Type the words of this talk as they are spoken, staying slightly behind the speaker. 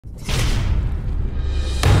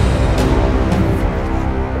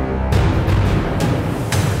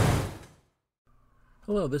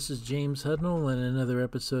Hello, this is James Hudnall and another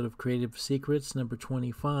episode of Creative Secrets number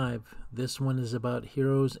 25. This one is about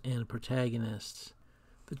heroes and protagonists.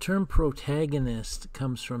 The term protagonist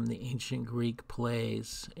comes from the ancient Greek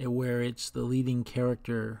plays, where it's the leading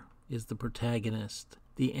character is the protagonist.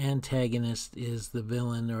 The antagonist is the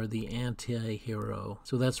villain or the anti-hero.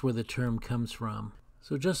 So that's where the term comes from.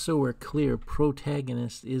 So just so we're clear,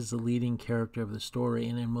 protagonist is the leading character of the story,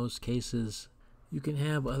 and in most cases, you can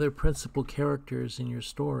have other principal characters in your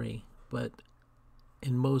story, but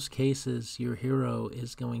in most cases, your hero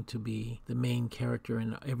is going to be the main character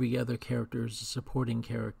and every other character is a supporting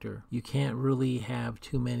character. You can't really have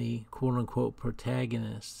too many quote-unquote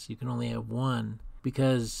protagonists. You can only have one,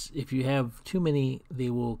 because if you have too many,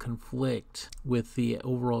 they will conflict with the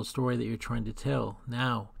overall story that you're trying to tell.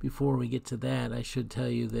 Now, before we get to that, I should tell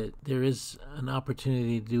you that there is an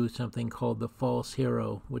opportunity to do something called the false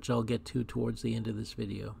hero, which I'll get to towards the end of this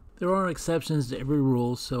video. There are exceptions to every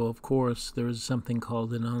rule, so of course there is something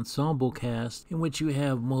called an ensemble cast, in which you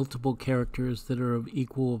have multiple characters that are of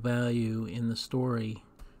equal value in the story.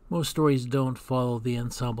 Most stories don't follow the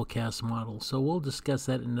ensemble cast model, so we'll discuss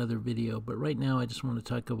that in another video, but right now I just want to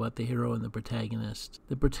talk about the hero and the protagonist.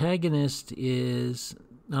 The protagonist is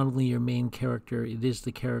not only your main character, it is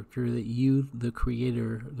the character that you, the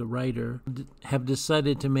creator, the writer, have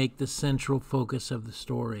decided to make the central focus of the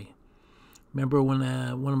story. Remember when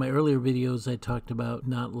one of my earlier videos I talked about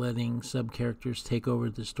not letting sub-characters take over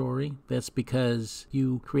the story? That's because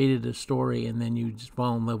you created a story and then you just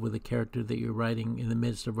fall in love with the character that you're writing in the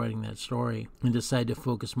midst of writing that story and decide to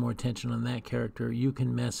focus more attention on that character. You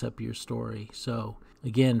can mess up your story. So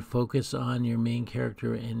again, focus on your main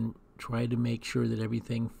character and try to make sure that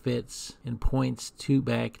everything fits and points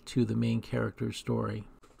back to the main character's story.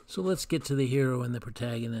 So let's get to the hero and the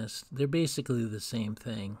protagonist. They're basically the same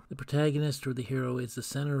thing. The protagonist or the hero is the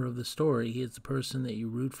center of the story. He is the person that you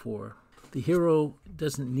root for. The hero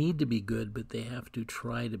doesn't need to be good, but they have to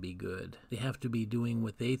try to be good. They have to be doing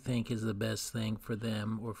what they think is the best thing for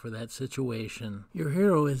them or for that situation. Your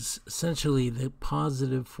hero is essentially the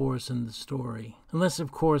positive force in the story. Unless,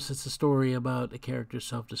 of course, it's a story about a character's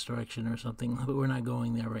self-destruction or something, but we're not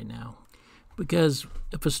going there right now. Because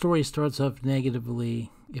if a story starts off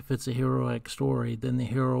negatively, if it's a heroic story, then the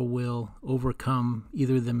hero will overcome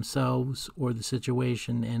either themselves or the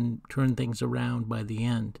situation and turn things around by the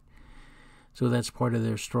end. So that's part of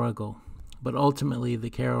their struggle. But ultimately,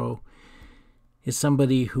 the hero is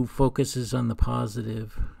somebody who focuses on the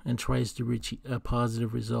positive and tries to reach a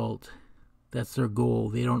positive result. That's their goal.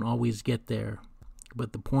 They don't always get there.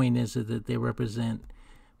 But the point is that they represent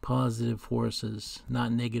positive forces,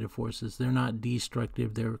 not negative forces. They're not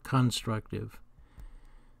destructive, they're constructive.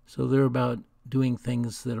 So they're about doing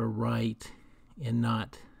things that are right and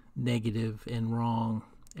not negative and wrong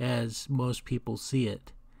as most people see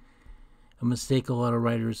it. A mistake a lot of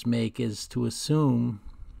writers make is to assume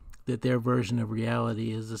that their version of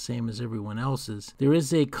reality is the same as everyone else's. There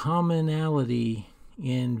is a commonality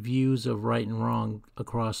in views of right and wrong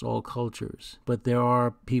across all cultures, but there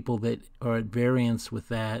are people that are at variance with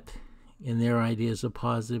that, and their ideas of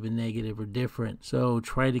positive and negative are different. So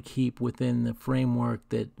try to keep within the framework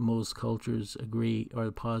that most cultures agree are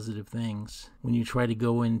the positive things. When you try to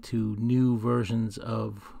go into new versions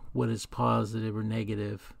of what is positive or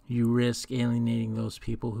negative, you risk alienating those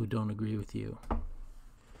people who don't agree with you.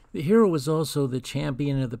 The hero is also the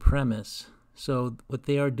champion of the premise. So what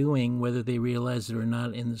they are doing, whether they realize it or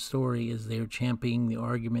not in the story, is they are championing the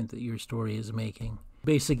argument that your story is making.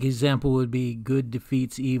 Basic example would be good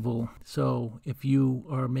defeats evil. So if you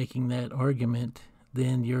are making that argument,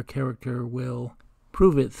 then your character will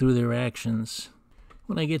prove it through their actions.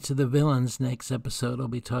 When I get to the villains next episode, I'll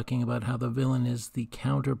be talking about how the villain is the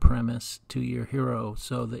counter premise to your hero.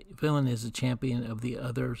 So the villain is a champion of the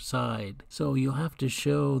other side. So you'll have to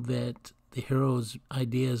show that the hero's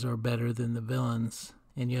ideas are better than the villain's,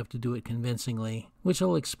 and you have to do it convincingly, which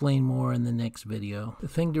I'll explain more in the next video. The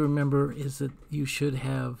thing to remember is that you should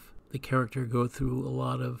have the character go through a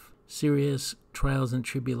lot of serious trials and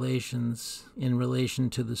tribulations in relation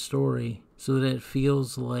to the story, so that it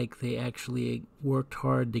feels like they actually worked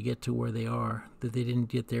hard to get to where they are, that they didn't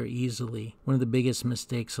get there easily. One of the biggest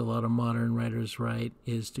mistakes a lot of modern writers write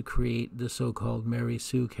is to create the so-called Mary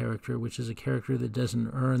Sue character, which is a character that doesn't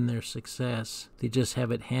earn their success. They just have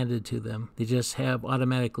it handed to them. They just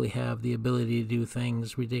automatically have the ability to do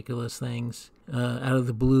things, ridiculous things, out of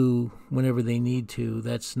the blue whenever they need to.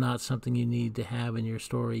 That's not something you need to have in your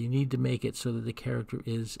story. You need to make it so that the character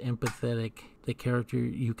is empathetic, the character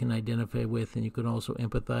you can identify with and you can also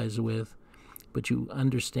empathize with, but you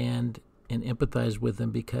understand and empathize with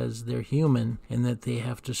them because they're human and that they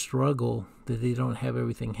have to struggle, that they don't have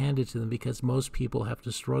everything handed to them, because most people have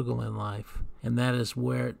to struggle in life. And that is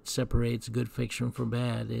where it separates good fiction from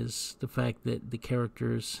bad, is the fact that the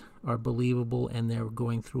characters are believable and they're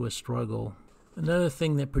going through a struggle. Another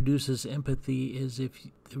thing that produces empathy is if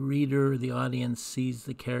the reader, the audience, sees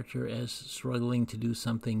the character as struggling to do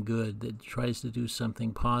something good, that tries to do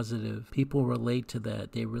something positive. People relate to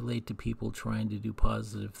that. They relate to people trying to do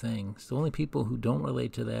positive things. The only people who don't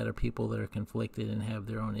relate to that are people that are conflicted and have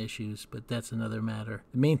their own issues, but that's another matter.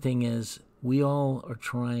 The main thing is we all are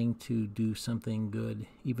trying to do something good.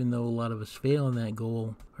 Even though a lot of us fail in that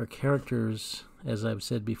goal, our characters, as I've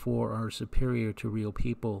said before, are superior to real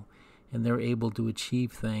people, and they're able to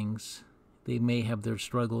achieve things. They may have their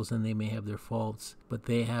struggles and they may have their faults, but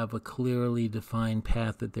they have a clearly defined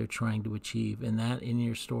path that they're trying to achieve. And that in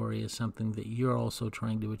your story is something that you're also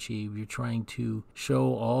trying to achieve. You're trying to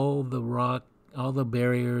show all the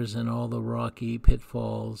barriers and all the rocky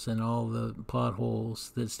pitfalls and all the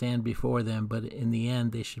potholes that stand before them, but in the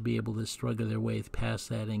end they should be able to struggle their way past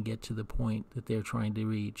that and get to the point that they're trying to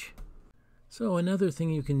reach. So another thing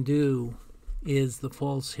you can do is the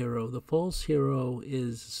false hero. The false hero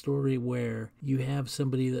is a story where you have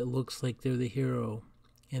somebody that looks like they're the hero,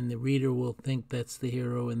 and the reader will think that's the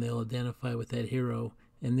hero and they'll identify with that hero,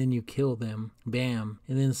 and then you kill them, bam,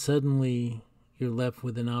 and then suddenly you're left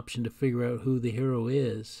with an option to figure out who the hero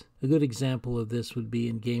is. A good example of this would be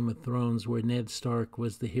in Game of Thrones, where Ned Stark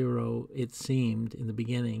was the hero, it seemed, in the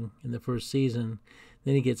beginning, in the first season.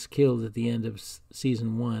 Then he gets killed at the end of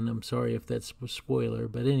season 1. I'm sorry if that's a spoiler,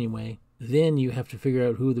 but anyway. Then you have to figure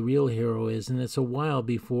out who the real hero is, and it's a while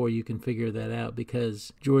before you can figure that out,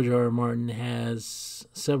 because George R.R. Martin has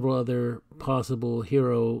several other possible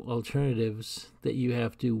hero alternatives that you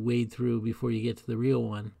have to wade through before you get to the real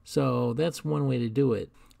one. So that's one way to do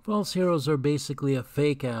it. False heroes are basically a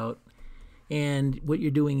fake out, and what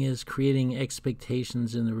you're doing is creating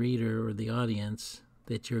expectations in the reader or the audience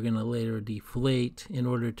that you're going to later deflate in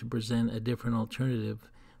order to present a different alternative,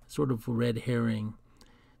 sort of a red herring.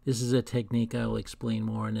 This is a technique I'll explain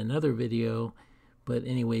more in another video, but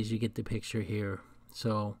anyways, you get the picture here.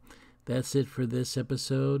 So that's it for this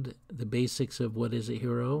episode, the basics of what is a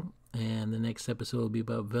hero, and the next episode will be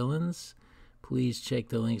about villains. Please check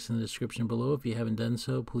the links in the description below. If you haven't done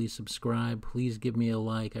so, please subscribe. Please give me a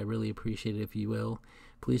like. I really appreciate it if you will.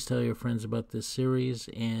 Please tell your friends about this series,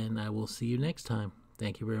 and I will see you next time.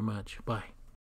 Thank you very much. Bye.